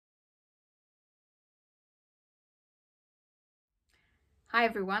Hi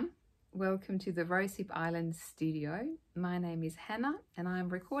everyone, welcome to the Rosehip Island studio. My name is Hanna and I'm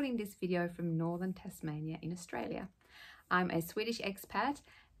recording this video from northern Tasmania in Australia. I'm a Swedish expat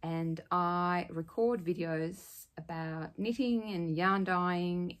and I record videos about knitting and yarn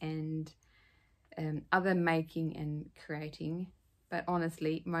dyeing and other making and creating, but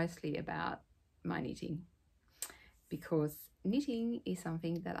honestly mostly about my knitting, because knitting is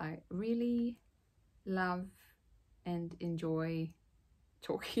something that I really love and enjoy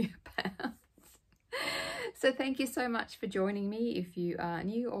talking about. So thank you so much for joining me. If you are a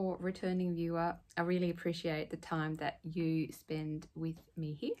new or returning viewer, I really appreciate the time that you spend with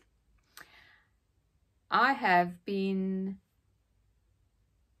me here. I have been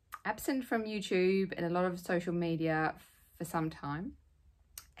absent from YouTube and a lot of social media for some time,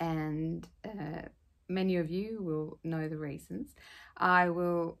 and many of you will know the reasons. I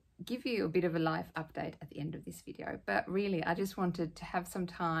will give you a bit of a life update at the end of this video, but really I just wanted to have some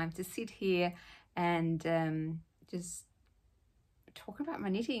time to sit here and just talk about my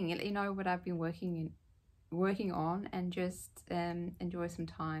knitting, you know, what I've been working on, and just enjoy some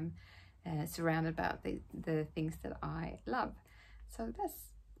time surrounded about the things that I love. So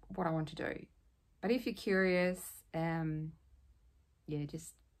that's what I want to do. But if you're curious, yeah,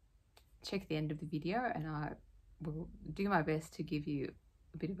 just check the end of the video and I will do my best to give you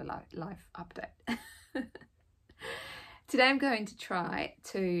a bit of a life update. Today I'm going to try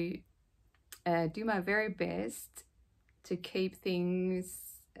to do my very best to keep things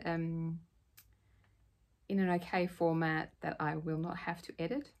in an okay format that I will not have to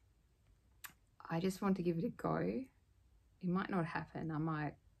edit. I just want to give it a go. It might not happen. I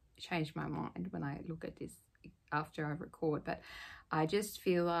might change my mind when I look at this after I record, but I just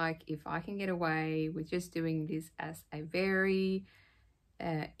feel like if I can get away with just doing this as a very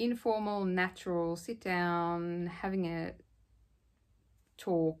informal, natural, sit down, having a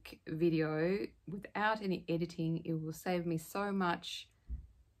talk video without any editing, it will save me so much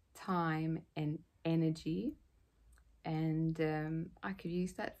time and energy, and I could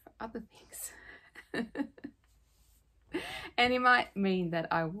use that for other things. And it might mean that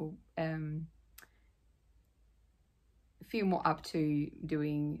I will feel more up to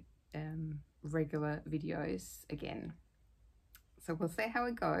doing regular videos again. So we'll see how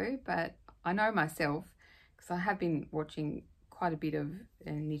it goes, but I know myself, because I have been watching quite a bit of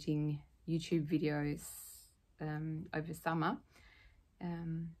knitting YouTube videos over summer.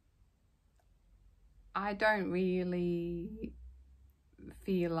 I don't really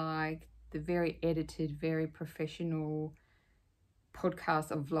feel like the very edited, very professional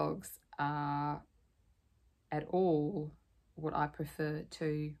podcasts or vlogs are at all what I prefer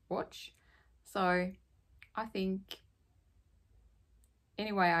to watch. So I think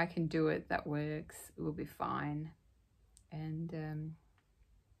any way I can do it that works will be fine, and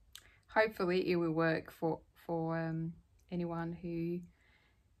hopefully it will work for anyone who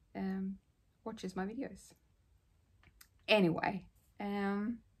watches my videos. Anyway,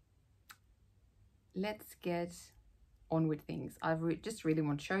 let's get on with things. I just really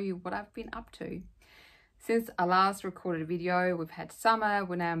want to show you what I've been up to. Since I last recorded a video, we've had summer.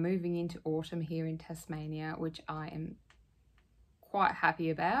 We're now moving into autumn here in Tasmania, which I am quite happy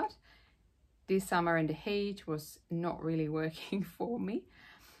about. This summer and the heat was not really working for me.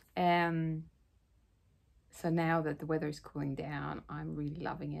 So now that the weather is cooling down, I'm really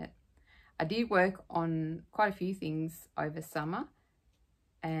loving it. I did work on quite a few things over summer,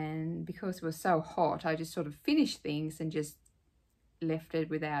 and because it was so hot, I just sort of finished things and just left it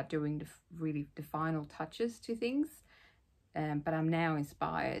without doing the final touches to things. But I'm now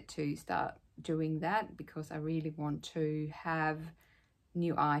inspired to start doing that, because I really want to have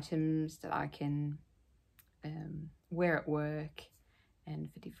new items that I can wear at work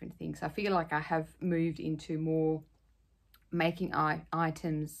and for different things. I feel like I have moved into more making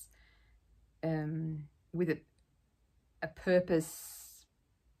items with a purpose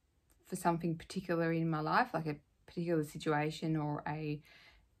for something particular in my life, like a particular situation or a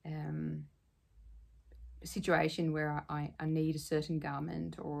situation where I need a certain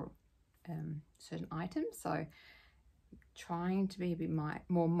garment or certain items. So trying to be a bit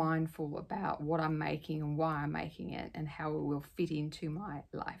more mindful about what I'm making and why I'm making it and how it will fit into my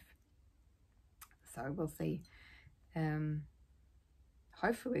life. So we'll see.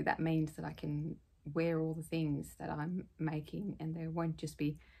 Hopefully that means that I can wear all the things that I'm making and they won't just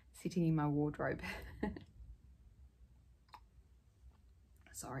be sitting in my wardrobe.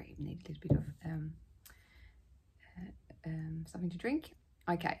 Sorry, I need a little bit of something to drink.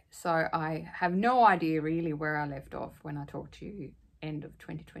 Okay, so I have no idea really where I left off when I talked to you end of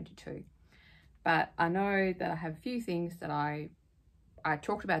 2022, but I know that I have a few things that I I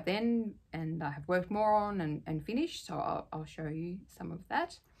talked about then and I have worked more on and finished, so I'll show you some of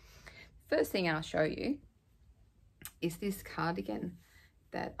that. First thing I'll show you is this cardigan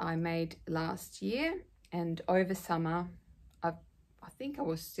that I made last year, and over summer I think I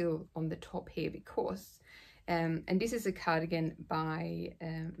was still on the top here because and this is a cardigan by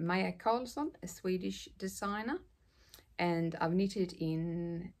Maja Karlsson, a Swedish designer, and I've knitted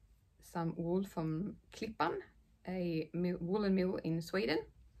in some wool from Klippan, a woolen mill in Sweden.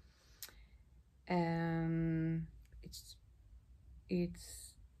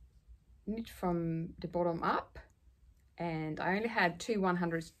 It's knit from the bottom up, and I only had 2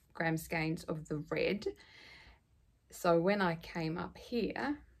 100-gram skeins of the red. So when I came up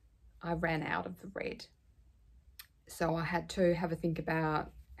here, I ran out of the red. So I had to have a think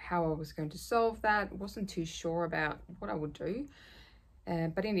about how I was going to solve that. Wasn't too sure about what I would do.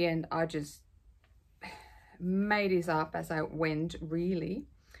 But in the end, I just made this up as I went, really.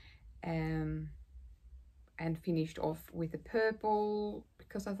 And finished off with a purple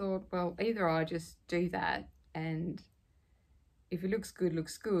because I thought, well, either I just do that, and if it looks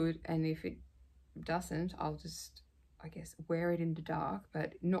good, and if it doesn't, I'll just, I guess, wear it in the dark.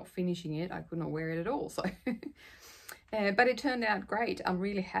 But not finishing it, I could not wear it at all. So but it turned out great. I'm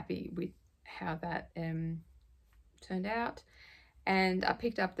really happy with how that turned out. And I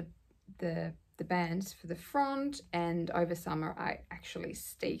picked up the bands for the front, and over summer I actually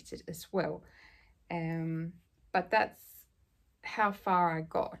staked it as well. But that's how far I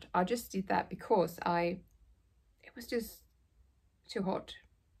got. I just did that because it was just too hot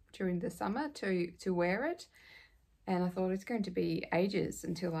during the summer to wear it, and I thought it's going to be ages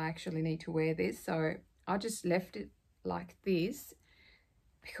until I actually need to wear this, so I just left it like this,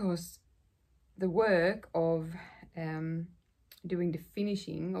 because the work of doing the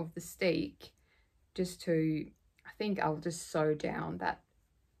finishing of the stake, I think I'll just sew down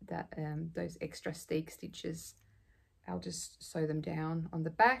those extra stake stitches. I'll just sew them down on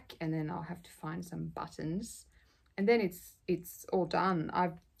the back, and then I'll have to find some buttons, and then it's all done.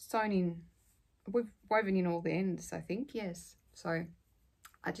 We've woven in all the ends, I think, yes. So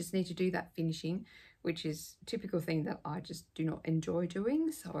I just need to do that finishing, which is a typical thing that I just do not enjoy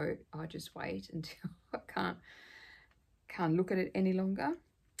doing. So I just wait until I can't look at it any longer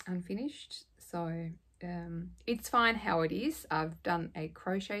unfinished. So it's fine how it is. I've done a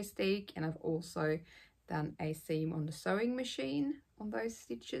crochet stitch, and I've also done a seam on the sewing machine on those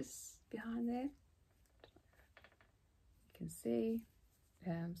stitches behind there. You can see.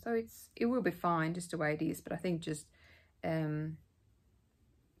 So it will be fine just the way it is, but I think just sewing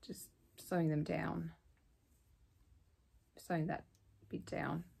them down, sewing that bit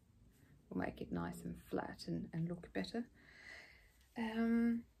down will make it nice and flat and look better.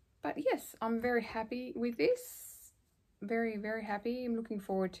 But yes, I'm very happy with this. Very, very happy. I'm looking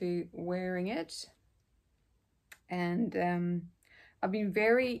forward to wearing it. And I've been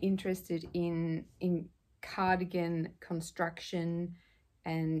very interested in cardigan construction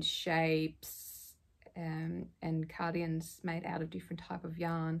and shapes, and cardigans made out of different type of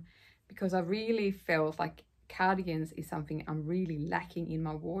yarn, because I really felt like cardigans is something I'm really lacking in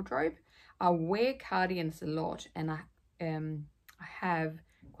my wardrobe. I wear cardigans a lot, and I have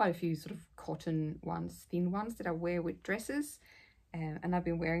quite a few sort of cotton ones, thin ones that I wear with dresses, and I've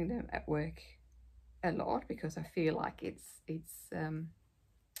been wearing them at work a lot because I feel like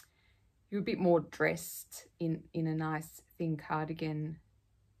you're a bit more dressed in a nice thin cardigan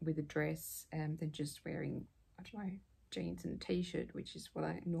with a dress than just wearing, I don't know, jeans and a t-shirt, which is what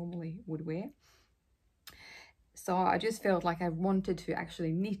I normally would wear. So I just felt like I wanted to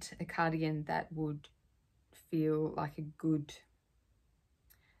actually knit a cardigan that would feel like a good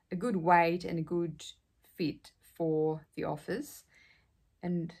weight and a good fit for the office.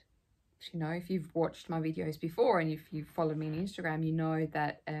 And you know, if you've watched my videos before and if you've followed me on Instagram, you know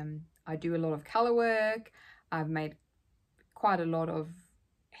that I do a lot of color work. I've made quite a lot of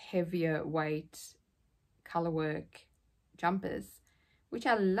heavier weight color work jumpers, which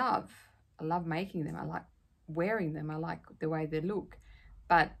I love. I love making them. I like wearing them. I like the way they look,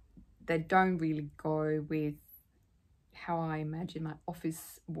 but they don't really go with how I imagine my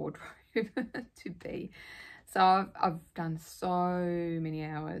office wardrobe to be. So I've done so many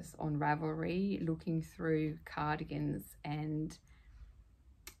hours on Ravelry looking through cardigans, and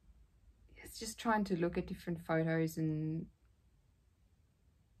it's just trying to look at different photos and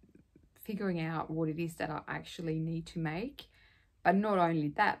figuring out what it is that I actually need to make. But not only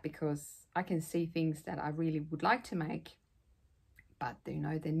that, because I can see things that I really would like to make, but you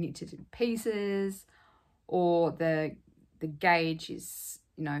know, they're knitted in pieces, or the gauge is,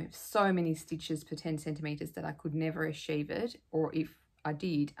 you know, so many stitches per 10 centimeters that I could never achieve it, or if I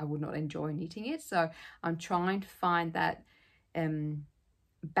did, I would not enjoy knitting it. So I'm trying to find that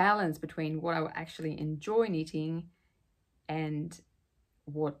balance between what I would actually enjoy knitting and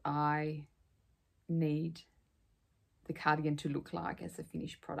what I need the cardigan to look like as a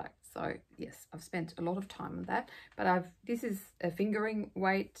finished product. So yes, I've spent a lot of time on that, but this is a fingering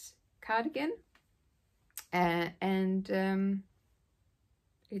weight cardigan, and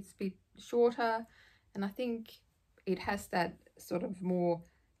it's a bit shorter, and I think it has that sort of more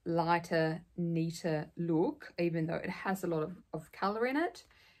lighter, neater look, even though it has a lot of color in it.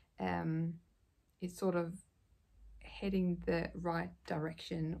 It's sort of heading the right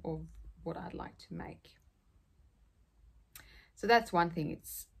direction of what I'd like to make. So that's one thing.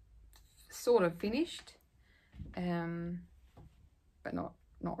 It's sort of finished, but not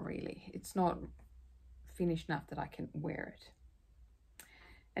really. It's not finished enough that I can wear it.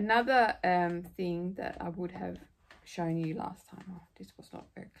 Another thing that I would have shown you last time, oh, this was not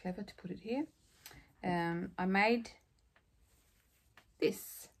very clever to put it here. I made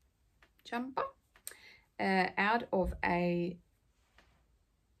this jumper out of a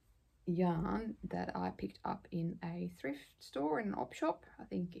yarn that I picked up in a thrift store, in an op shop. I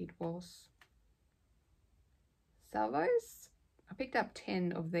think it was Salvos. I picked up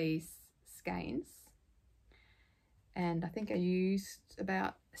 10 of these skeins, and I think I used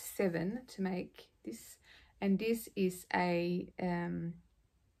about 7 to make this. And this is a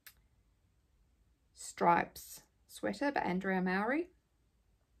stripes sweater by Andrea Mowry,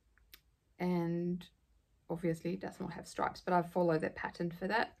 and obviously it does not have stripes, but I've followed the pattern for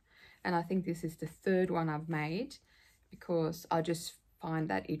that. And I think this is the 3rd one I've made, because I just find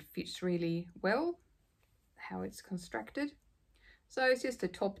that it fits really well how it's constructed. So it's just a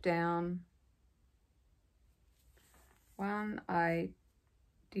top down one. I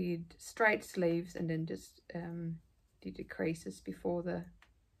did straight sleeves and then just did the creases before the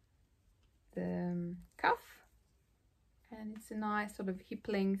cuff, and it's a nice sort of hip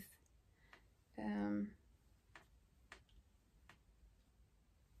length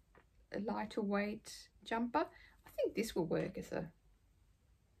a lighter weight jumper. I think this will work as a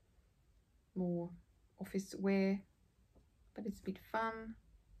more office wear, but it's a bit fun.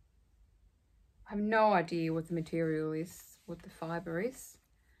 I have no idea what the material is, what the fibre is.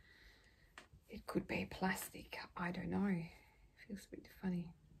 It could be plastic, I don't know. It feels a bit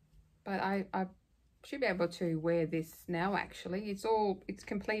funny, but I should be able to wear this now. Actually, it's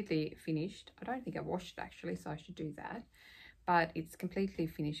completely finished. I don't think I washed it actually, so I should do that. But it's completely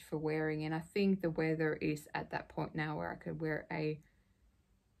finished for wearing, and I think the weather is at that point now where I could wear a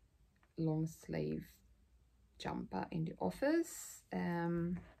long sleeve jumper in the office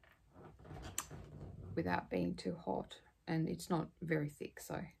without being too hot, and it's not very thick,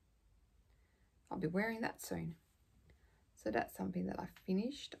 so I'll be wearing that soon. So that's something that I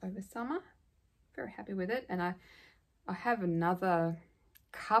finished over summer. Very happy with it. And I have another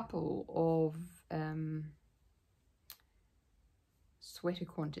couple of sweater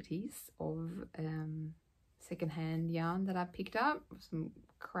quantities of secondhand yarn that I picked up, some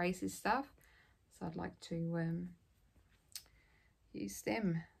crazy stuff. So I'd like to use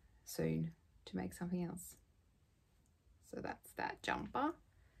them soon to make something else. So that's that jumper.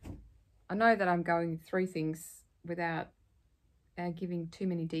 I know that I'm going through things without giving too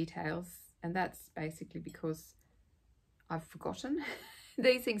many details, and that's basically because I've forgotten.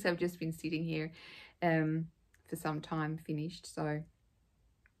 These things have just been sitting here for some time finished, so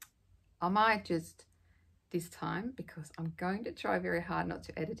I might just this time, because I'm going to try very hard not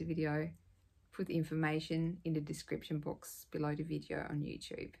to edit a video, put the information in the description box below the video on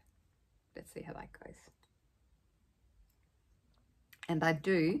YouTube. Let's see how that goes. And I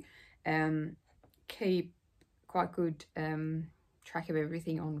do keep quite good track of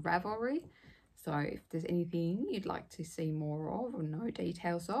everything on Ravelry, so if there's anything you'd like to see more of or know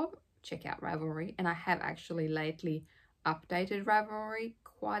details of, check out Ravelry. And I have actually lately updated Ravelry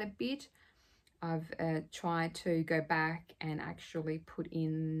quite a bit. I've tried to go back and actually put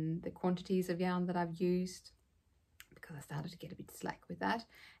in the quantities of yarn that I've used, because I started to get a bit slack with that.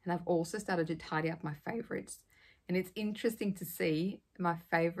 And I've also started to tidy up my favorites. And it's interesting to see my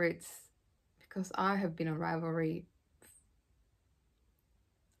favorites, because I have been on Ravelry,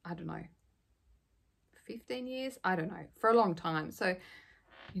 I don't know, 15 years? I don't know, for a long time. So,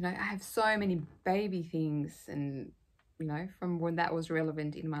 you know, I have so many baby things, and, you know, from when that was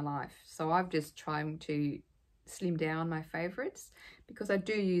relevant in my life. So I've just tried to slim down my favorites, because I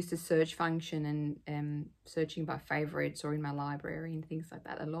do use the search function and searching by favorites or in my library and things like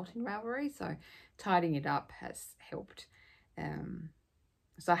that a lot in Ravelry. So tidying it up has helped.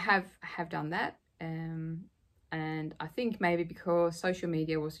 So I have done that. and I think maybe because social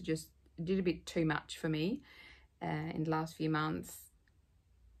media was just did a bit too much for me in the last few months,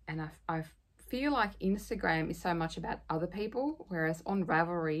 and I feel like Instagram is so much about other people, whereas on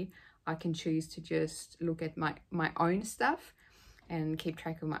Ravelry I can choose to just look at my own stuff and keep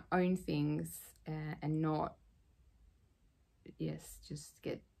track of my own things, and not just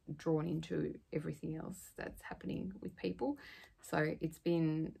get drawn into everything else that's happening with people. So it's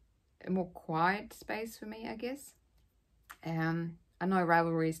been a more quiet space for me, I guess. I know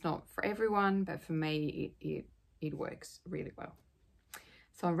Ravelry is not for everyone, but for me it works really well.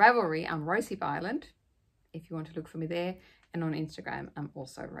 So on Ravelry I'm Rosehip Island, if you want to look for me there, and on Instagram I'm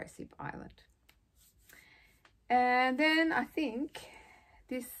also Rosehip Island. And then I think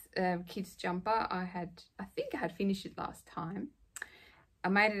this kids jumper I think I had finished it last time. I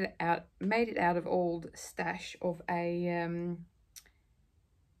made it out of old stash of a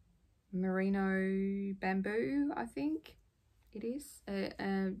Merino bamboo, I think it is,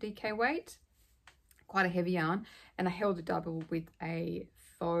 DK weight, quite a heavy yarn, and I held it double with a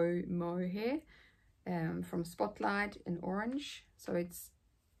faux mohair from Spotlight in orange. So it's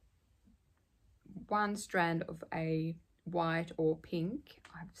one strand of a white or pink.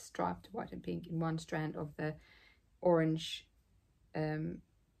 I've striped white and pink in one strand of the orange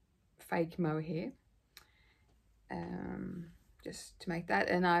fake mohair, just to make that.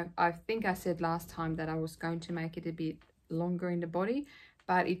 And I think I said last time that I was going to make it a bit longer in the body,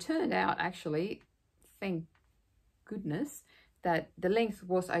 but it turned out, actually, thank goodness, that the length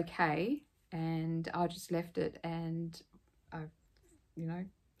was okay, and I just left it, and I've, you know,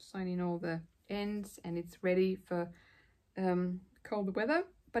 sewn in all the ends, and it's ready for cold weather.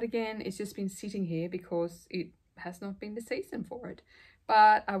 But again, it's just been sitting here because it has not been the season for it.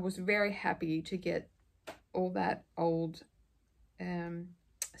 But I was very happy to get all that old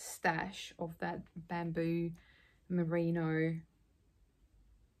stash of that bamboo merino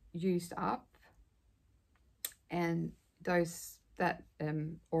used up, and that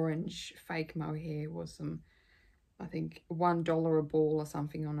orange fake mohair was some, I think, $1 a ball or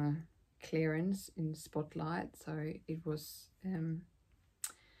something on a clearance in Spotlight. So it was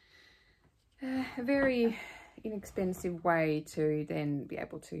a very inexpensive way to then be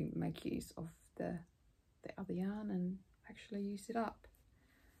able to make use of the other yarn and actually use it up.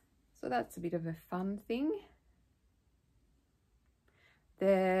 So that's a bit of a fun thing.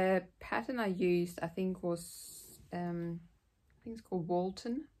 The pattern I used, I think, was I think it's called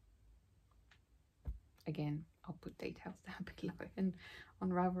Walton. Again, I'll put details down below and on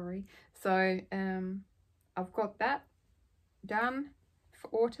Ravelry. So I've got that done for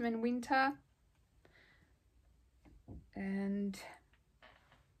autumn and winter, and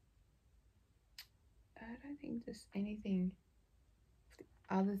I don't think there's anything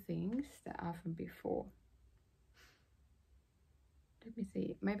other things that are from before. Let me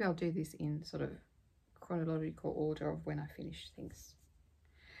see, maybe I'll do this in sort of chronological order of when I finish things.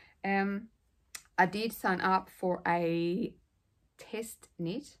 I did sign up for a test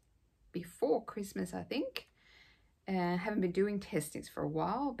knit before Christmas, I think. Haven't been doing test knits for a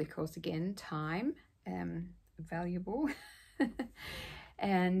while because, again, time, valuable.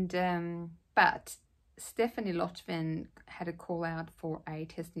 And but Stephanie Lotven had a call out for a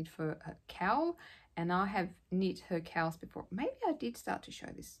test knit for a cowl, and I have knit her cowls before. Maybe I did start to show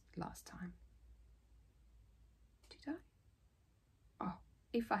this last time. Did I? Oh,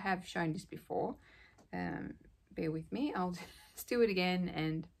 if I have shown this before, bear with me. I'll just do it again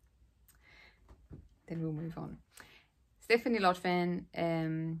and then we'll move on. Stephanie Lotven,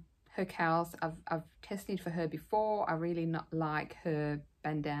 her cowls, I've test knit for her before. I really not like her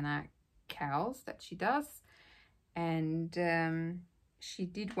bandana cowls that she does, and she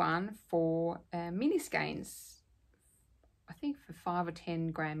did one for Miniskeins, I think for 5 or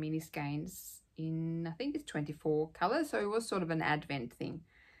 10 gram Miniskeins in, I think it's 24 colors. So it was sort of an advent thing,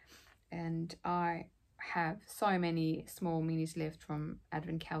 and I have so many small minis left from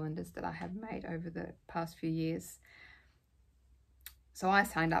advent calendars that I have made over the past few years. So I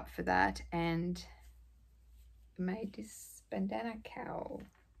signed up for that and made this bandana cowl.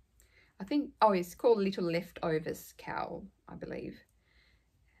 I think, oh, it's called Little Leftovers Cowl, I believe.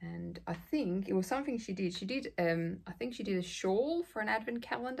 And I think it was something she did. She did, I think she did a shawl for an advent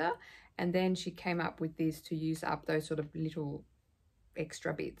calendar, and then she came up with this to use up those sort of little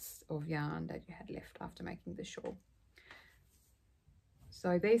extra bits of yarn that you had left after making the shawl.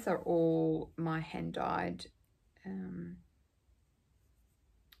 So these are all my hand-dyed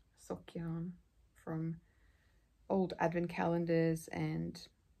sock yarn from old advent calendars and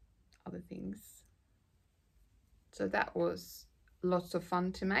other things. So that was lots of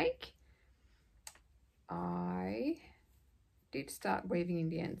fun to make. I did start weaving in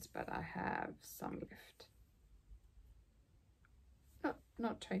the ends, but I have some left.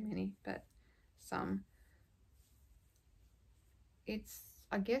 Not too many, but some. It's,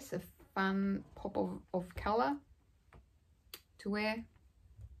 I guess, a fun pop of colour to wear.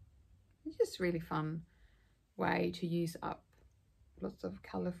 It's just really fun way to use up lots of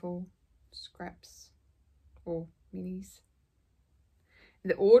colourful scraps or minis.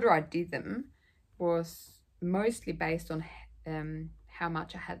 The order I did them was mostly based on how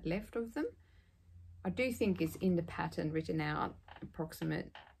much I had left of them. I do think it's in the pattern written out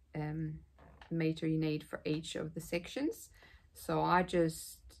approximate meter you need for each of the sections. So I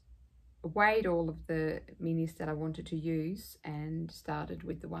just weighed all of the minis that I wanted to use and started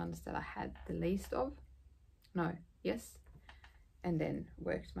with the ones that I had the least of. No, yes. And then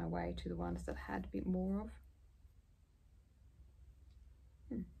worked my way to the ones that I had a bit more of.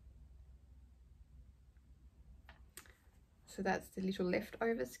 So that's the little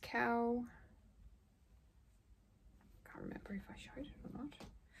leftovers cowl. Can't remember if I showed it or not.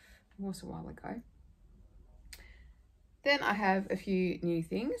 It was a while ago. Then I have a few new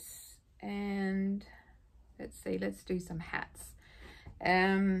things, and let's see, let's do some hats.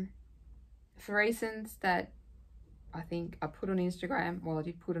 For reasons that I think I put on Instagram, well, I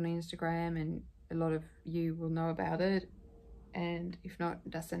did put on Instagram, and a lot of you will know about it, and if not,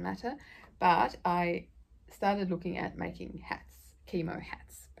 it doesn't matter. But I started looking at making hats, chemo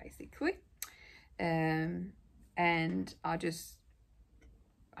hats, basically. And I don't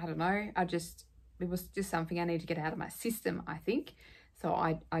know, it was just something I needed to get out of my system, I think. So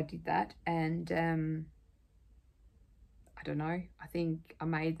I did that, and I don't know, I think I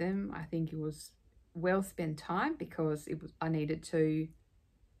made them. I think it was well spent time, because I needed to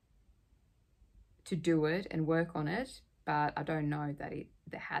do it and work on it. But I don't know that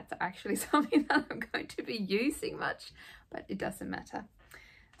the hats are actually something that I'm going to be using much, but it doesn't matter.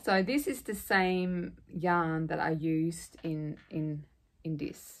 So this is the same yarn that I used in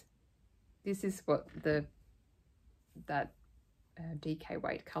this. This is what that DK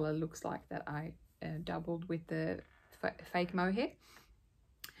weight color looks like that I doubled with the fake mohair.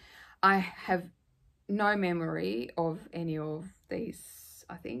 I have no memory of any of these,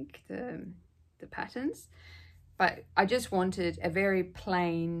 I think, the patterns. But I just wanted a very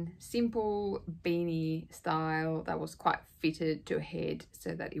plain, simple beanie style that was quite fitted to a head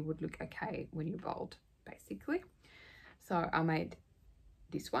so that it would look okay when you rolled, basically. So I made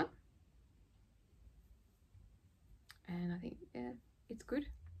this one. And I think, yeah, it's good.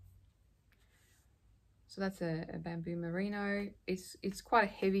 So that's a bamboo merino. It's quite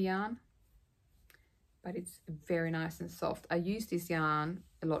a heavy yarn, but it's very nice and soft. I use this yarn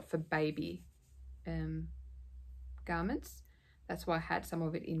a lot for baby garments. That's why I had some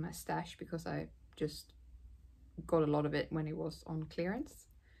of it in my stash, because I just got a lot of it when it was on clearance,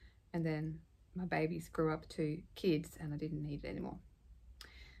 and then my babies grew up to kids and I didn't need it anymore.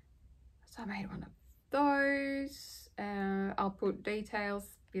 So I made one of those. I'll put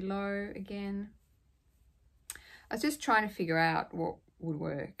details below again. I was just trying to figure out what would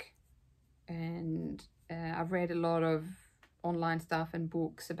work, and I've read a lot of online stuff and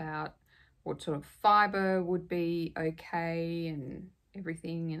books about what sort of fiber would be okay and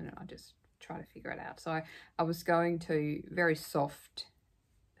everything, and I just try to figure it out. So I was going to very soft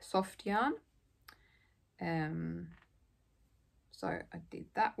yarn. So I did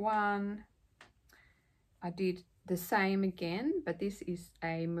that one. I did the same again, but this is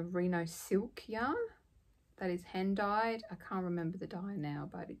a merino silk yarn that is hand dyed. I can't remember the dye now,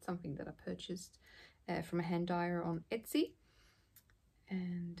 but it's something that I purchased from a hand dyer on Etsy.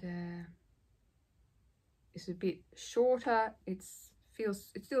 And it's a bit shorter. It's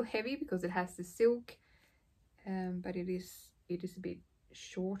still heavy because it has the silk, but it is a bit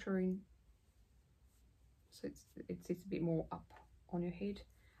shorter in, so it sits a bit more up on your head.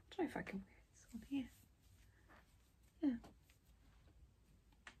 I don't know if I can wear this one here. Yeah,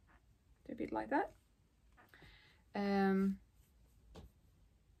 a bit like that.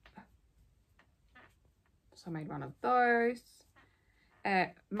 So I made one of those.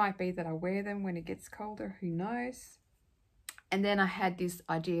 Might be that I wear them when it gets colder, who knows. And then I had this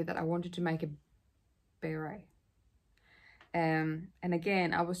idea that I wanted to make a beret. And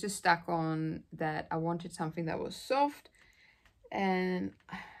again, I was just stuck on that I wanted something that was soft, and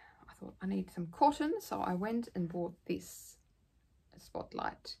I thought I need some cotton, so I went and bought this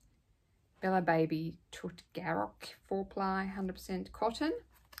Spotlight Bella Baby Tut Garrock 4-ply 100% cotton.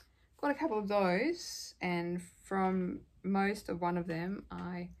 Got a couple of those, and from most of one of them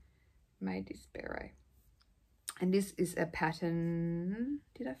I made this beret. And this is a pattern,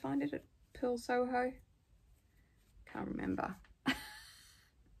 did I find it at Pearl Soho? Can't remember.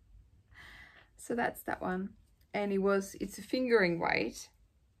 So that's that one. And it's a fingering weight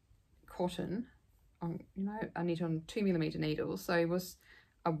cotton on, you know, I knit on 2mm needles. So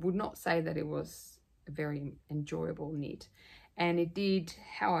I would not say that it was a very enjoyable knit. And it did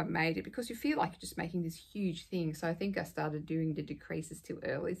how I made it, because you feel like you're just making this huge thing. So I think I started doing the decreases too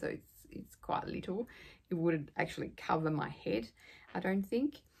early, so it's quite little. It wouldn't actually cover my head, I don't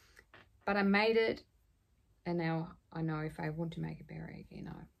think. But I made it, and now I know if I want to make a beret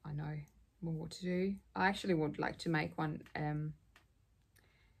again, I know more what to do. I actually would like to make one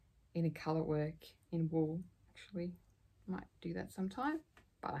in a colour work in wool. Actually, might do that sometime,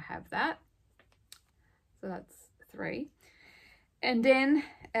 but I have that. So that's 3. And then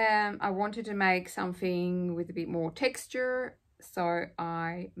I wanted to make something with a bit more texture, so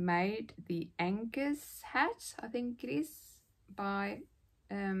I made the Angus hat, I think it is, by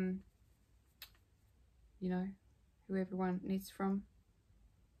you know, who everyone knits from,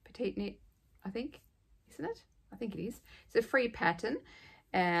 Petite Knit, I think, isn't it? I think it is. It's a free pattern.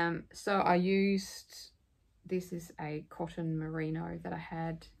 So I used, this is a cotton merino that I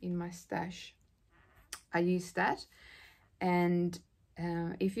had in my stash. I used that. And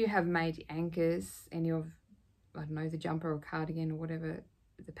if you have made anchors, any of, I don't know, the jumper or cardigan or whatever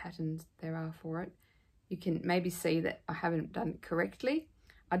the patterns there are for it, you can maybe see that I haven't done it correctly.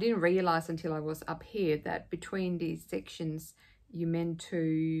 I didn't realize until I was up here that between these sections you're meant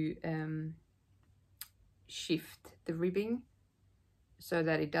to shift the ribbing so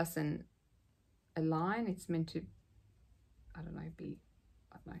that it doesn't align. It's meant to, I don't know, be,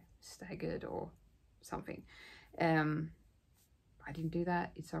 I don't know, staggered or something. I didn't do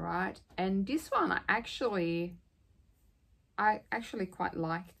that. It's all right. And this one, I actually quite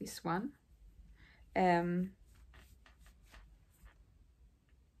like this one. I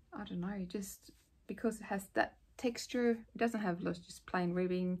don't know, just because it has that texture. It doesn't have just plain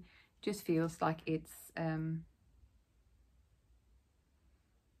ribbing. It just feels like it's yeah,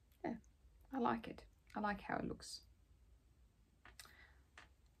 I like it. I like how it looks.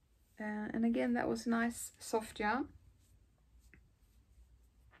 And again, that was nice soft yarn.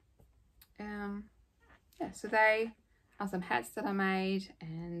 Yeah, so they are some hats that I made,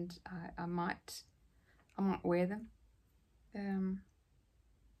 and I might wear them. Who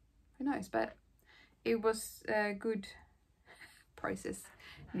knows? But it was a good process,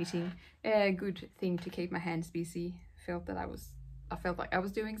 knitting. A good thing to keep my hands busy. I felt like I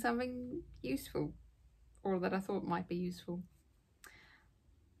was doing something useful, or that I thought might be useful.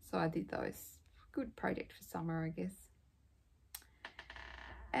 So I did those. Good project for summer, I guess.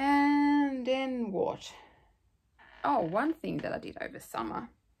 And then what? Oh, one thing that I did over summer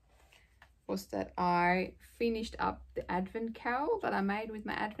was that I finished up the advent cowl that I made with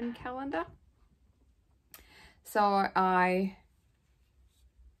my advent calendar. So let's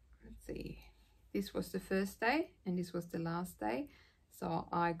see, this was the first day and this was the last day. So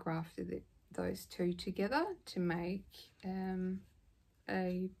I grafted those two together to make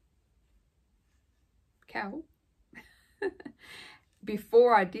a cowl.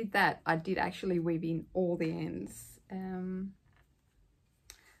 Before I did that, I did actually weave in all the ends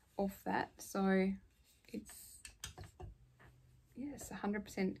of that. So it's, yes,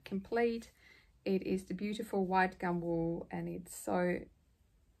 100% complete. It is the beautiful white gum wool, and it's so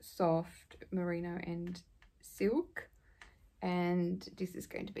soft, merino and silk. And this is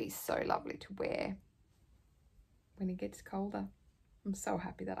going to be so lovely to wear when it gets colder. I'm so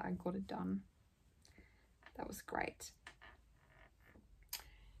happy that I got it done. That was great.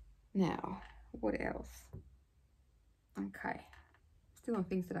 Now, what else? Okay, still on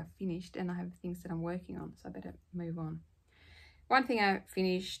things that I've finished, and I have things that I'm working on, so I better move on. One thing I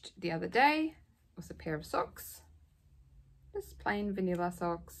finished the other day was a pair of socks. Just plain vanilla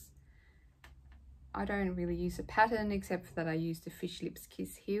socks. I don't really use a pattern, except that I use the Fish Lips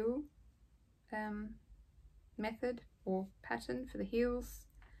Kiss heel method or pattern for the heels.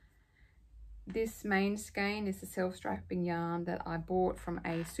 This Miniskeins is a self-strapping yarn that I bought from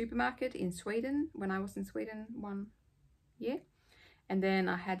a supermarket in Sweden when I was in Sweden one year. And then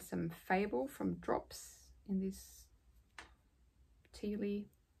I had some Fable from Drops in this tealy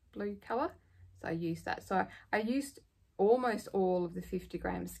blue colour. So I used that. So I used almost all of the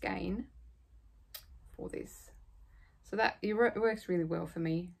 50-gram skein for this. So that it works really well for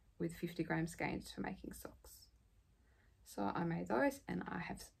me with 50-gram skeins for making socks. So I made those, and I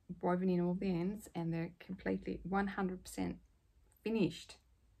have woven in all the ends, and they're completely 100% finished.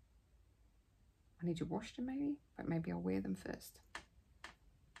 I need to wash them maybe, but maybe I'll wear them first.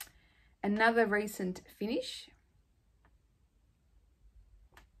 Another recent finish,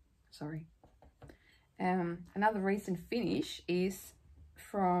 sorry, Another recent finish is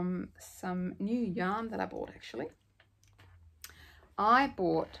from some new yarn that I bought actually. I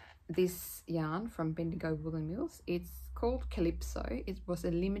bought this yarn from Bendigo Woolen Mills. It's called Calypso. It was a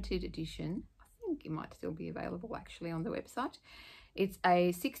limited edition. I think it might still be available actually on the website. It's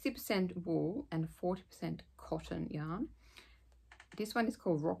a 60% wool and 40% cotton yarn. This one is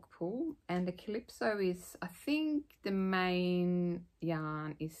called Rock Pool, and the Calypso is, I think the main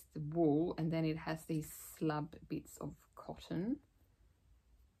yarn is the wool, and then it has these slub bits of cotton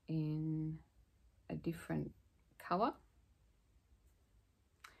in a different colour.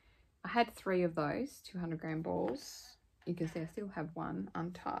 I had 3 of those 200-gram balls. You can see I still have one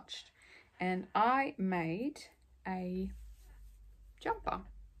untouched, and I made a jumper.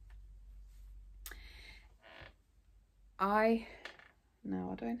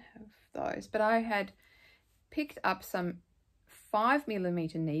 No, I don't have those, but I had picked up some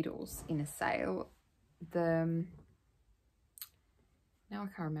 5mm needles in a sale. Now I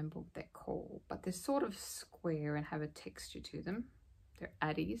can't remember what they're called, but they're sort of square and have a texture to them. They're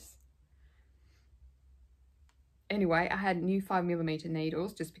addies. Anyway, I had new 5mm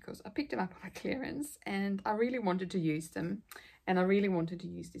needles just because I picked them up on a clearance and I really wanted to use them, and I really wanted to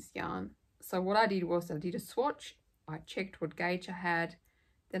use this yarn. So what I did was I did a swatch. I checked what gauge I had,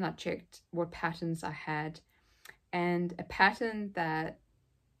 then I checked what patterns I had, and a pattern that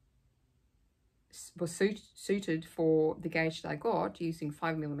was suited for the gauge that I got using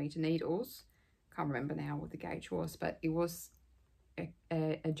 5mm needles. Can't remember now what the gauge was, but it was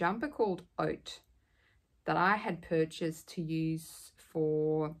a jumper called Oat that I had purchased to use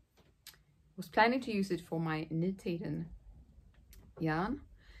for, was planning to use it for my knit-eaten yarn.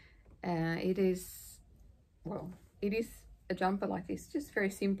 It is a jumper like this, just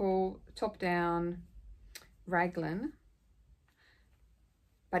very simple, top down raglan,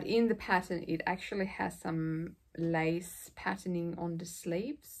 but in the pattern it actually has some lace patterning on the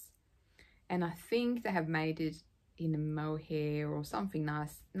sleeves, and I think they have made it in a mohair or something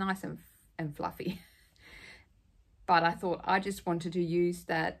nice and fluffy. But I thought I just wanted to use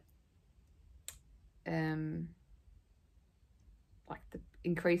that like the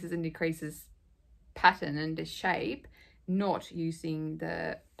increases and decreases pattern and the shape, not using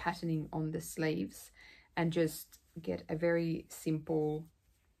the patterning on the sleeves, and just get a very simple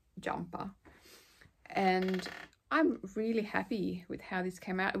jumper. And I'm really happy with how this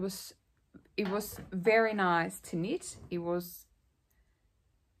came out. It was very nice to knit. It was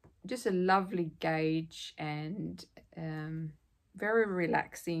just a lovely gauge and very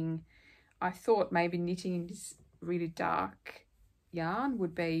relaxing. I thought maybe knitting in this really dark yarn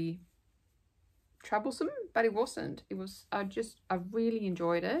would be troublesome, but it wasn't. It was, I really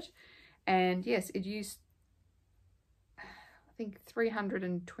enjoyed it. And yes, it used, I think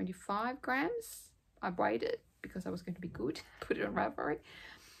 325 grams. I weighed it because I was going to be good, put it on Ravelry.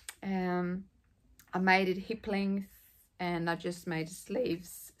 I made it hip length, and I just made the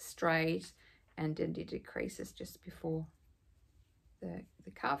sleeves straight and then did the creases just before the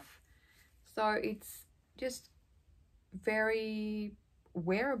cuff. So it's just very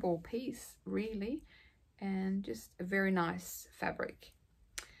wearable piece really, and just a very nice fabric.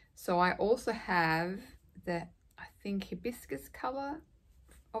 So I also have the, I think, hibiscus color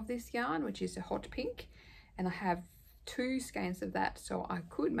of this yarn, which is a hot pink, and I have 2 skeins of that, so I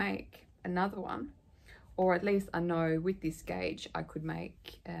could make another one, or at least I know with this gauge I could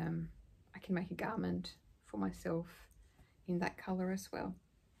make I can make a garment for myself in that color as well.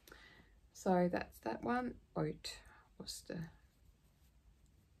 So that's that one. Oat was the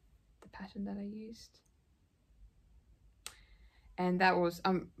pattern that I used, and that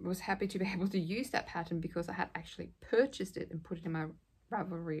was happy to be able to use that pattern because I had actually purchased it and put it in my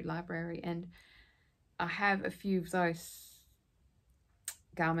Ravelry library, and I have a few of those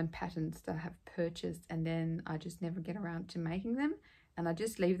garment patterns that I have purchased, and then I just never get around to making them, and I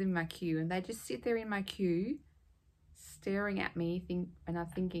just leave them in my queue, and they just sit there in my queue staring at me, and I'm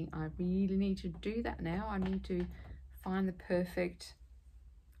thinking, I really need to do that now. I need to find the perfect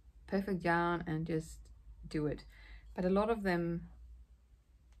yarn and just do it. But a lot of them,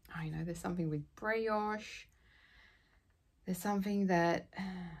 I know there's something with brioche, there's something that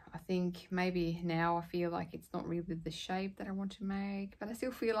I think maybe now I feel like it's not really the shape that I want to make, but I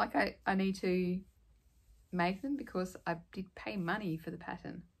still feel like I need to make them because I did pay money for the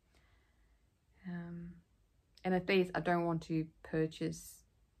pattern. And at least I don't want to purchase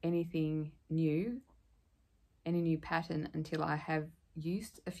anything new, any new pattern, until I have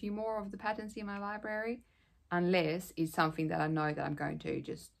used a few more of the patterns in my library, unless it's something that I know that I'm going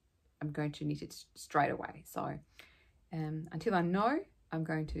to knit it straight away. So until I know, I'm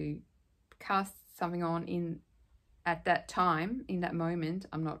going to cast something on at that time, in that moment,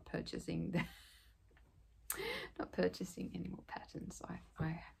 I'm not purchasing not purchasing any more patterns.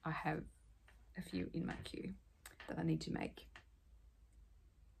 I have a few in my queue that I need to make.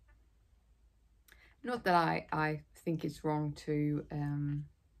 Not that I think it's wrong to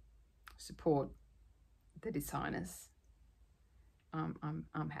support the designers.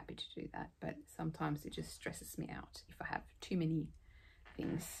 I'm happy to do that, but sometimes it just stresses me out if I have too many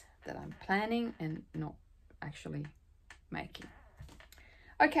things that I'm planning and not actually making.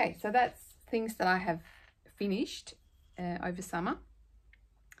 Okay, so that's things that I have finished over summer,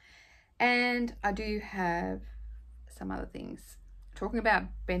 and I do have some other things. Talking about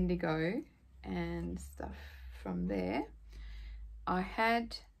Bendigo and stuff from there, I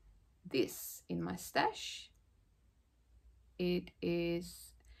had this in my stash. It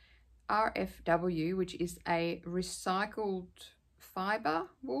is RFW, which is a recycled fiber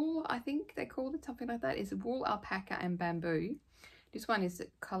wool, I think they called it, something like that. It's wool, alpaca and bamboo. This one is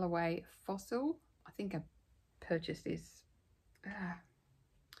colorway Fossil. I think I purchased this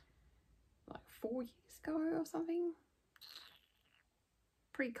like 4 years ago or something,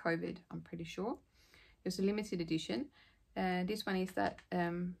 pre-COVID, I'm pretty sure. It was a limited edition. This one is that I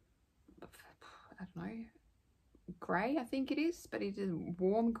don't know, grey, I think it is, but it is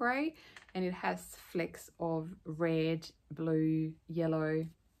warm grey, and it has flecks of red, blue, yellow,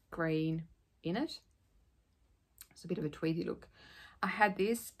 green in it. It's a bit of a tweedy look. I had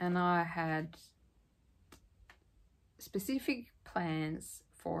this, and I had specific plans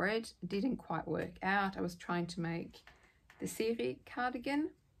for it. It didn't quite work out. I was trying to make the series cardigan,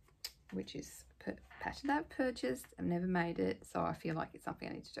 which is a pattern I've purchased. I've never made it, so I feel like it's something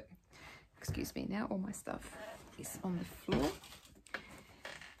I need to do. Excuse me, now all my stuff is on the floor.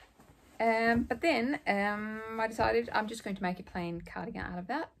 But then I decided I'm just going to make a plain cardigan out of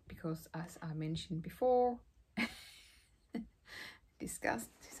that, because as I mentioned before, discussed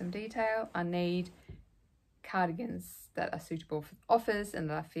some detail, I need cardigans that are suitable for office and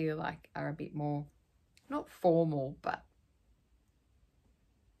that I feel like are a bit more, not formal, but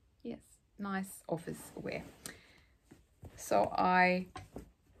yes, nice office wear. So I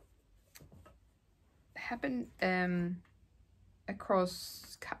happened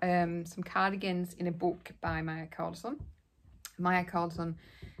across some cardigans in a book by Maja Karlsson. Maja Karlsson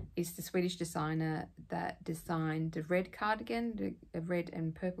is the Swedish designer that designed the red cardigan, the red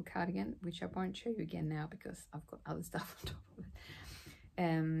and purple cardigan, which I won't show you again now because I've got other stuff on top of it.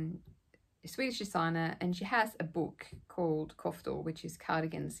 A Swedish designer, and she has a book called Koftor, which is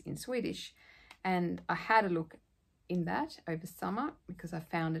cardigans in Swedish, and I had a look in that over summer because I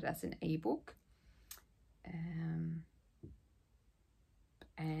found it as an ebook.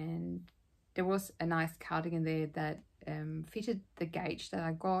 And there was a nice cardigan there that fitted the gauge that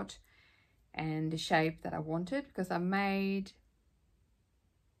I got and the shape that I wanted, because I made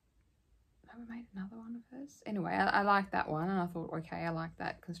another one of hers. Anyway, I like that one, and I thought, okay, I like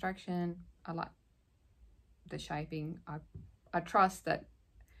that construction, I like the shaping, I trust that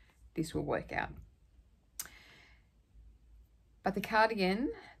this will work out. But the cardigan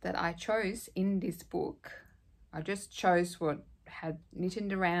that I chose in this book, I just chose what had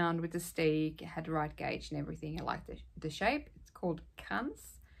knitted around with the steek, had the right gauge and everything. I like the shape. It's called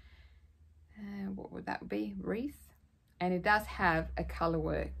Kans. What would that be? Wreath. And it does have a color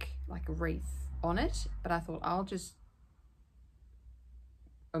work, like a wreath on it, but I thought I'll just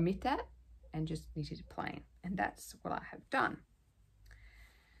omit that and just knit it plain, and that's what I have done.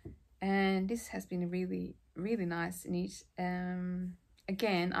 And this has been a really, really nice knit.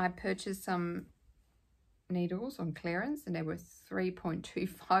 Again, I purchased some needles on clearance, and they were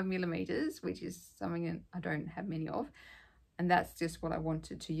 3.25 millimeters, which is something that I don't have many of, and that's just what I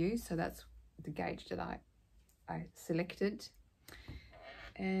wanted to use, so that's the gauge that I selected.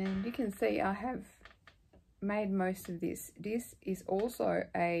 And you can see I have made most of this. This is also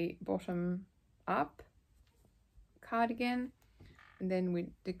a bottom up cardigan, and then with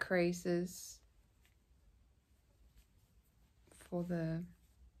the creases for the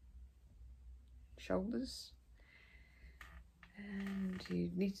shoulders, and you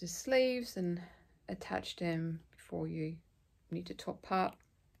knit the sleeves and attach them before you knit the top part.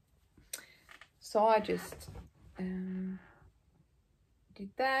 So I just did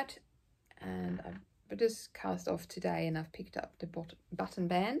that, and I just cast off today, and I've picked up the button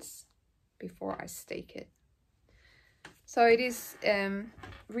bands before I steek it. So it is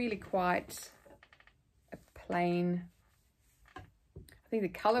really quite a plain. I think the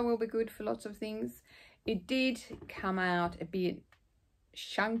color will be good for lots of things. It did come out a bit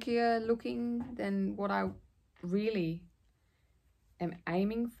chunkier looking than what I really am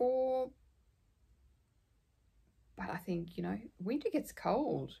aiming for, but I think, you know, winter gets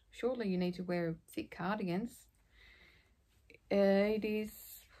cold. Surely you need to wear thick cardigans. It is,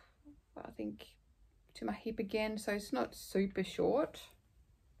 I think, to my hip again, so it's not super short,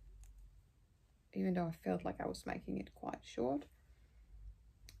 even though I felt like I was making it quite short.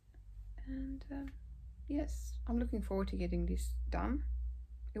 And yes, I'm looking forward to getting this done.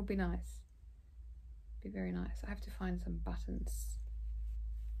 It'll be nice, be very nice. I have to find some buttons,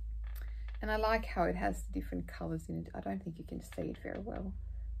 and I like how it has different colors in it. I don't think you can see it very well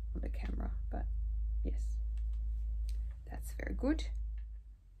on the camera, but yes, that's very good.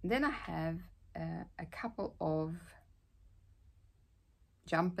 Then I have a couple of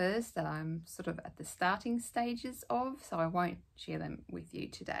jumpers that I'm sort of at the starting stages of, so I won't share them with you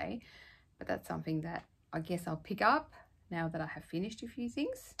today, but that's something that I guess I'll pick up now that I have finished a few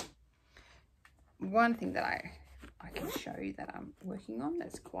things. One thing that I can show you that I'm working on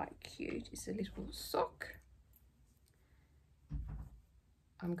that's quite cute is a little sock.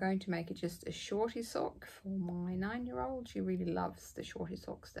 I'm going to make it just a shorty sock for my 9-year-old. She really loves the shorty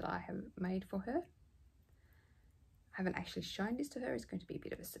socks that I have made for her. I haven't actually shown this to her. It's going to be a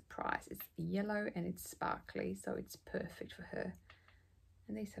bit of a surprise. It's yellow and it's sparkly, so it's perfect for her.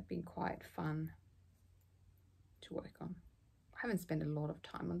 And these have been quite fun to work on. I haven't spent a lot of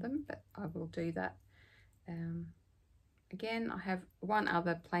time on them, but I will do that. Again, I have one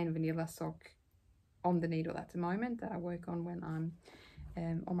other plain vanilla sock on the needle at the moment that I work on when I'm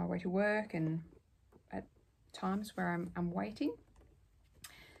on my way to work and at times where I'm waiting.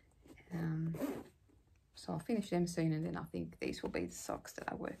 So I'll finish them soon, and then I think these will be the socks that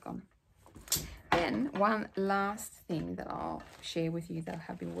I work on. Then one last thing that I'll share with you that I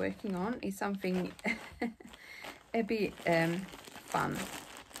have been working on is something a bit fun.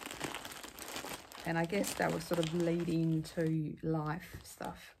 And I guess that was sort of leading to life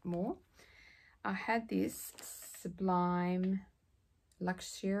stuff more. I had this sublime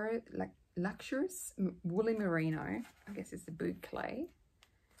luxurious woolly merino. I guess it's the boot clay,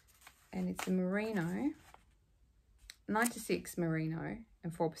 and it's a merino, 96 merino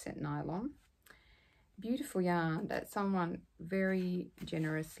and 4% nylon. Beautiful yarn that someone very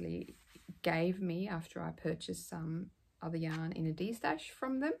generously gave me after I purchased some other yarn in a D-stash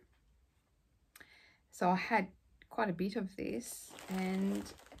from them. So I had quite a bit of this, and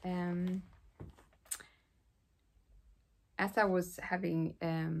as I was having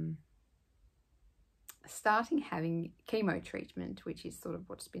starting having chemo treatment, which is sort of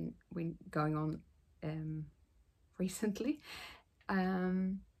what's been going on recently,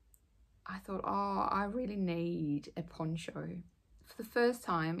 I thought, oh, I really need a poncho. For the first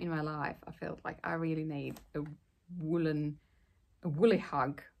time in my life, I felt like I really need a woolly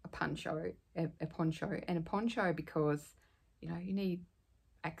hug, a poncho, because, you know, you need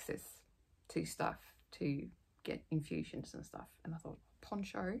access to stuff to get infusions and stuff. And I thought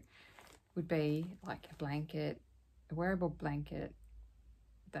poncho would be like a blanket, a wearable blanket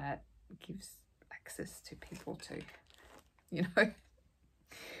that gives access to people to, you know,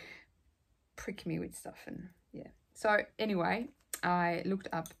 prick me with stuff. And yeah, so anyway, I looked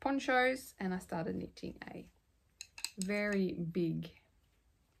up ponchos and I started knitting a very big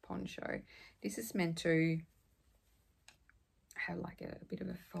poncho. This is meant to have like a bit of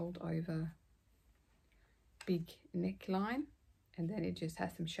a fold over big neckline, and then it just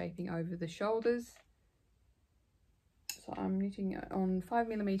has some shaping over the shoulders. So I'm knitting on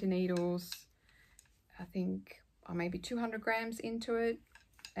 5mm needles. I think I'm maybe 200 grams into it,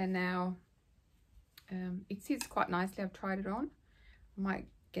 and now it sits quite nicely. I've tried it on. I might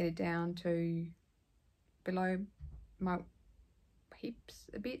get it down to below my hips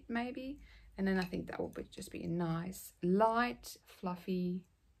a bit maybe, and then I think that will just be a nice light fluffy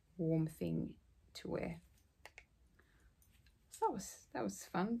warm thing to wear. So that was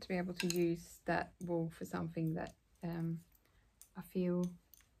fun to be able to use that wool for something that I feel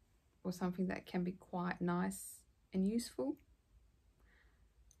was something that can be quite nice and useful.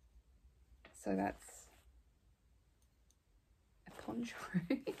 So that's a poncho.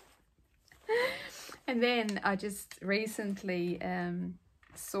 And then I just recently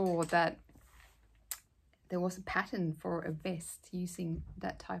saw that there was a pattern for a vest using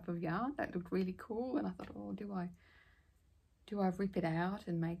that type of yarn that looked really cool, and I thought, oh, do I rip it out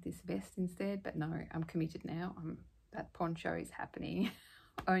and make this vest instead? But no, I'm committed now. That poncho is happening.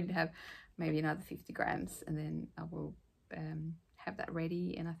 I only have maybe another 50 grams, and then I will have that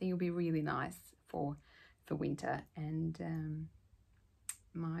ready, and I think it'll be really nice for winter and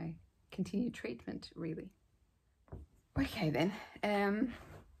my continued treatment, really. Okay then,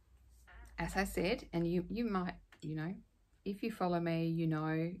 as I said, and you might, you know, if you follow me, you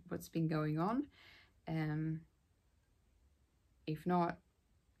know what's been going on. if not,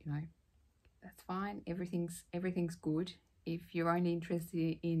 you know, that's fine. Everything's good. If you're only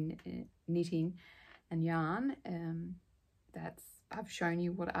interested in knitting and yarn, I've shown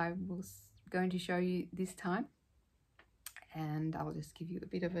you what I was going to show you this time, and I'll just give you a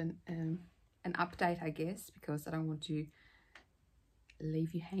bit of an update, I guess, because I don't want to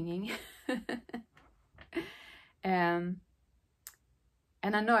leave you hanging. And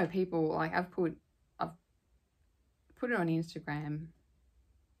I know people, like, I've put it on Instagram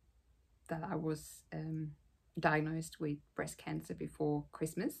that I was diagnosed with breast cancer before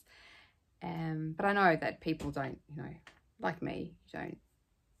Christmas, but I know that people don't, you know, like me, you're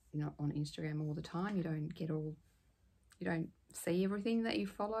not on Instagram all the time. You don't see everything that you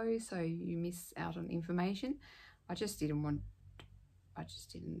follow, so you miss out on information. I just didn't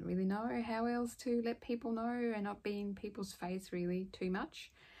really know how else to let people know and not be in people's face really too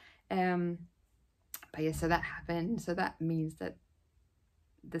much. But yeah, so that happened. So that means that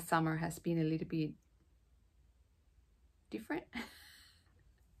the summer has been a little bit different.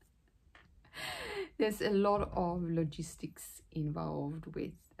 There's a lot of logistics involved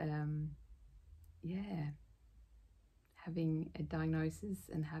with yeah, having a diagnosis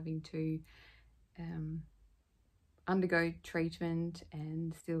and having to undergo treatment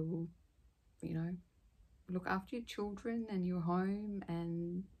and still, you know, look after your children and your home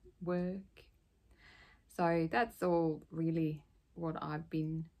and work. So that's all really what I've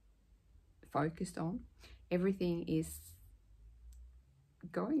been focused on. Everything is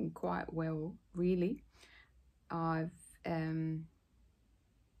going quite well, really. I've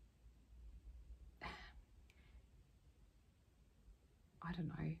I don't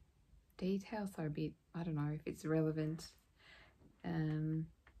know, details are a bit, I don't know if it's relevant.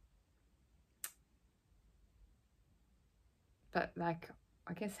 But like,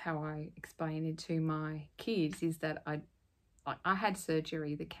 I guess how I explain it to my kids is that I had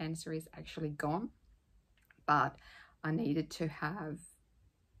surgery. The cancer is actually gone, but I needed to have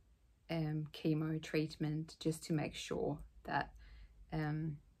chemo treatment just to make sure that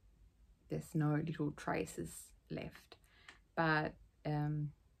there's no little traces left. But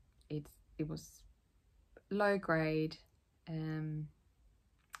it was low grade.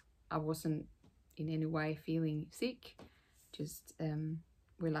 I wasn't in any way feeling sick. Just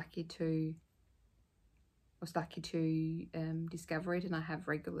was lucky to discover it, and I have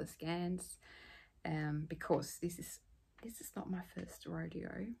regular scans because this is not my first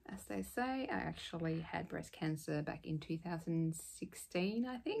rodeo, as they say. I actually had breast cancer back in 2016,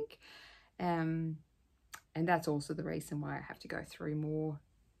 I think, and that's also the reason why I have to go through more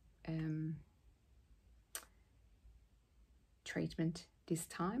treatment this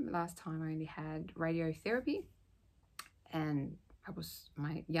time. Last time I only had radiotherapy, and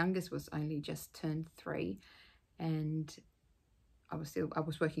my youngest was only just turned 3, and I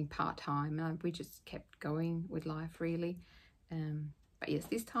was working part-time, and we just kept going with life, really. But yes,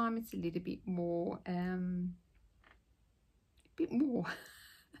 this time it's a little bit more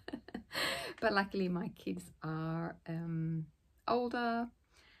but luckily my kids are older,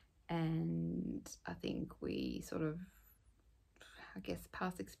 and I think we sort of, I guess,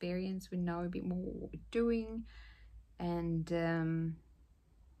 past experience, we know a bit more what we're doing. And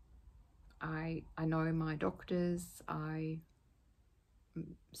I know my doctors. I'm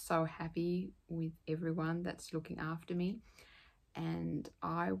so happy with everyone that's looking after me, and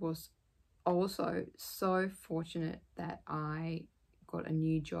I was also so fortunate that I got a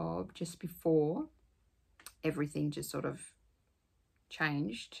new job just before everything just sort of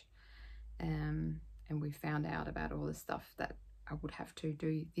changed, and we found out about all the stuff that I would have to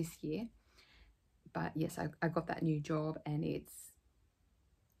do this year. But yes, I got that new job, and it's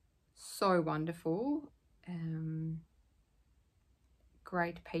so wonderful.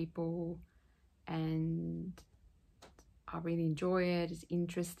 Great people, and I really enjoy it. It's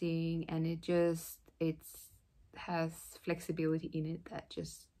interesting, and it has flexibility in it that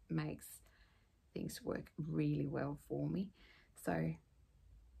just makes things work really well for me. So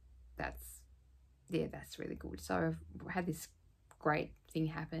that's really good. So I've had this great thing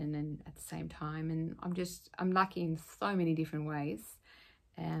happen, and at the same time, and I'm lucky in so many different ways,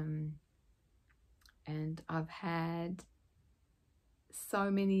 and I've had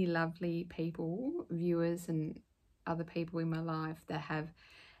so many lovely people, viewers and other people in my life that have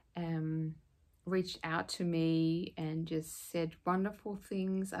reached out to me and just said wonderful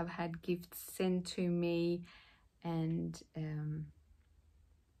things. I've had gifts sent to me, and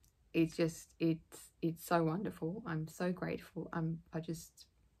it's so wonderful. I'm so grateful. I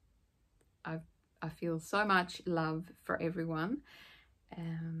feel so much love for everyone,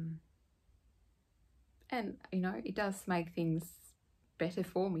 And, you know, it does make things better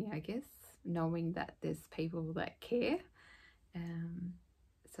for me, I guess, knowing that there's people that care.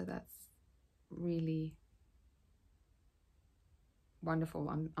 So that's really wonderful.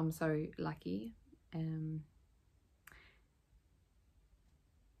 I'm so lucky. So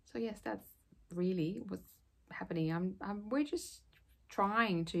yes, that's really what's happening. We're just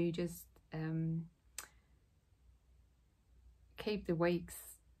trying to just keep the weeks,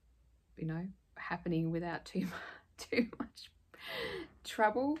 you know, happening without too much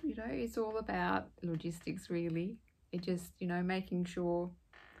trouble. You know, it's all about logistics, really. It just, you know, making sure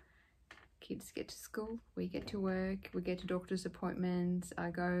kids get to school, we get to work, we get to doctor's appointments,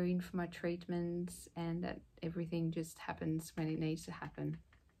 I go in for my treatments, and that everything just happens when it needs to happen.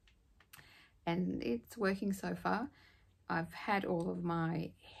 And it's working so far. I've had all of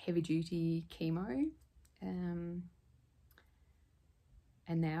my heavy duty chemo, and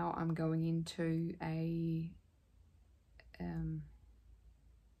now I'm going into a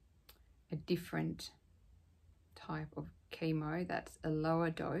different type of chemo that's a lower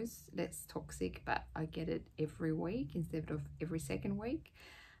dose, less toxic, but I get it every week instead of every second week.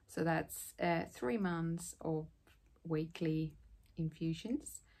 So that's 3 months of weekly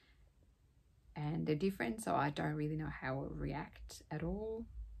infusions, and they're different, so I don't really know how it will react at all.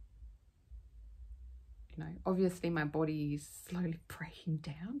 You know, obviously my body is slowly breaking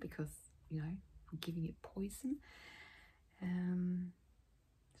down because, you know, I'm giving it poison.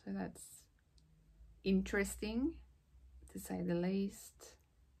 So that's interesting, to say the least.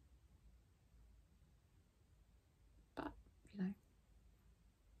 But, you know,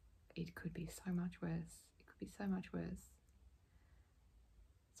 it could be so much worse. It could be so much worse.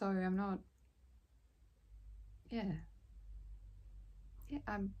 So I'm not,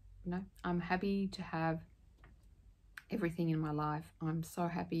 I'm happy to have everything in my life. I'm so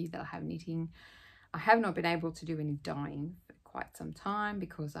happy that I have knitting. I have not been able to do any dyeing for quite some time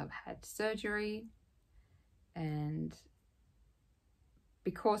because I've had surgery, and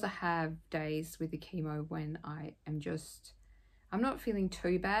because I have days with the chemo when I'm not feeling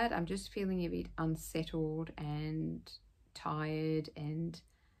too bad, I'm just feeling a bit unsettled and tired, and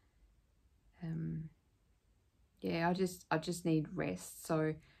I just need rest.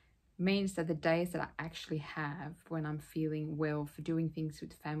 So means that the days that I actually have when I'm feeling well for doing things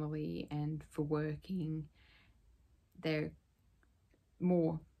with family and for working, they're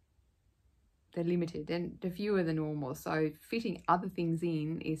limited and they're fewer than normal. So fitting other things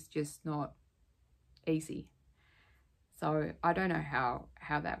in is just not easy. So I don't know how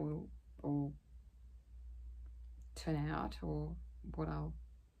that will all turn out or what I'll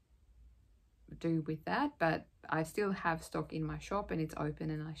do with that, but I still have stock in my shop and it's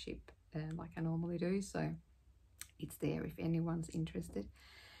open and I ship like I normally do, so it's there if anyone's interested.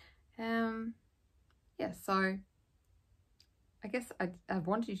 So I guess I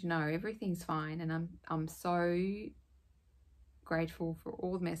wanted you to know everything's fine, and I'm so grateful for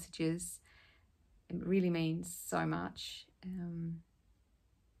all the messages. It really means so much.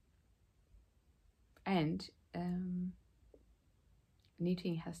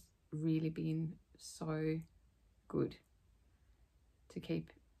 Knitting has really been so good to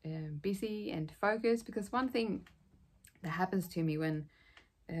keep busy and focused, because one thing that happens to me when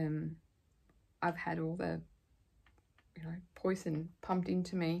I've had all the poison pumped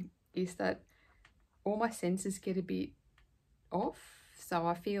into me is that all my senses get a bit off. So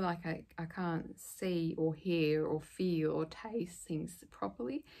I feel like I can't see or hear or feel or taste things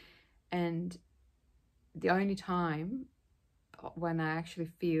properly, and the only time when I actually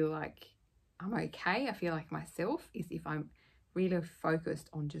feel like I'm okay, I feel like myself, is if I'm really focused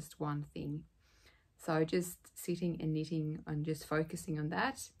on just one thing. So just sitting and knitting and just focusing on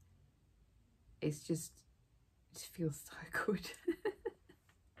that, it feels so good.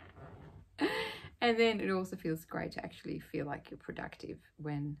 And then it also feels great to actually feel like you're productive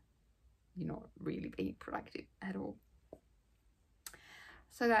when you're not really being productive at all.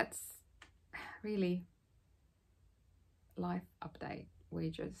 So that's really life update. We're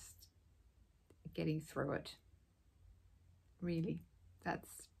just getting through it, really.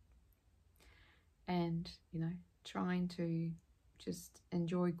 And trying to just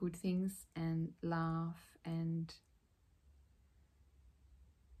enjoy good things and laugh and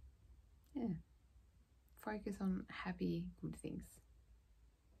focus on happy good things.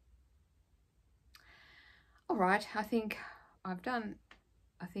 All right, I think I've done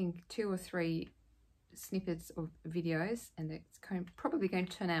 2 or 3 snippets of videos, and it's probably going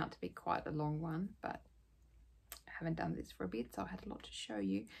to turn out to be quite a long one, but I haven't done this for a bit, so I had a lot to show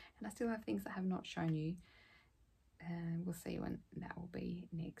you, and I still have things I have not shown you, and we'll see when that will be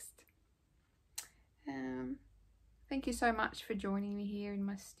next. thank you so much for joining me here in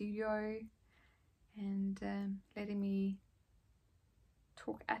my studio and letting me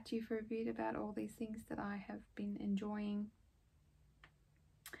talk at you for a bit about all these things that I have been enjoying.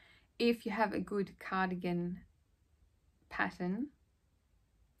 If you have a good cardigan pattern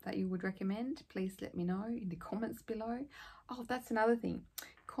that you would recommend, please let me know in the comments below. Oh, that's another thing,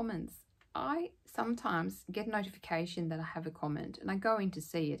 comments. I sometimes get a notification that I have a comment and I go in to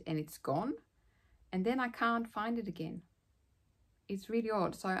see it and it's gone and then I can't find it again. It's really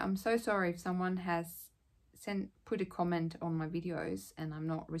odd. So I'm so sorry if someone has put a comment on my videos and I'm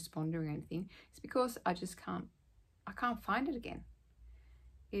not responding or anything. It's because I can't find it again.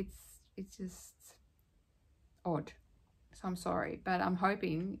 It's just odd. So I'm sorry, but I'm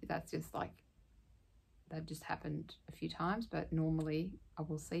hoping that's just like, that just happened a few times, but normally I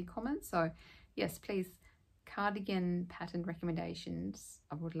will see comments. So yes, please, cardigan pattern recommendations.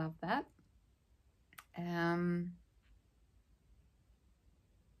 I would love that.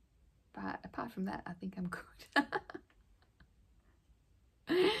 But apart from that, I think I'm good.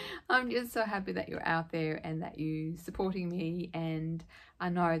 I'm just so happy that you're out there and that you're supporting me, and I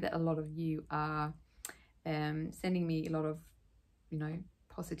know that a lot of you are sending me a lot of, you know,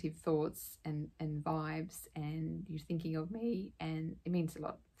 positive thoughts and vibes, and you're thinking of me, and it means a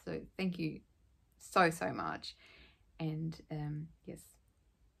lot. So thank you so much. And yes,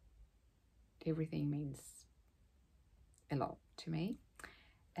 everything means a lot to me.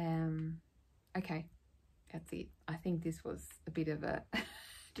 Okay, that's it. I think this was a bit of a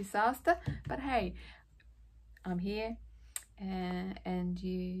disaster, but hey, I'm here and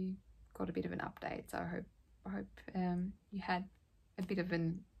you got a bit of an update. So I hope you had a bit of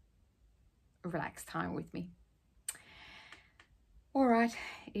a relaxed time with me. All right,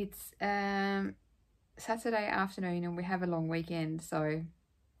 it's Saturday afternoon and we have a long weekend, so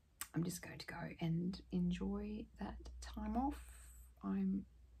I'm just going to go and enjoy that time off. I'm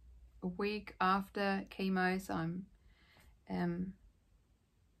a week after chemo, so I'm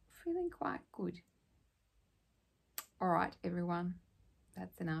feeling quite good. All right, everyone,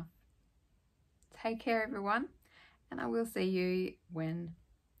 that's enough. Take care, everyone, and I will see you when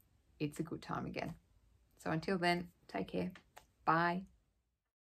it's a good time again. So until then, take care. Bye.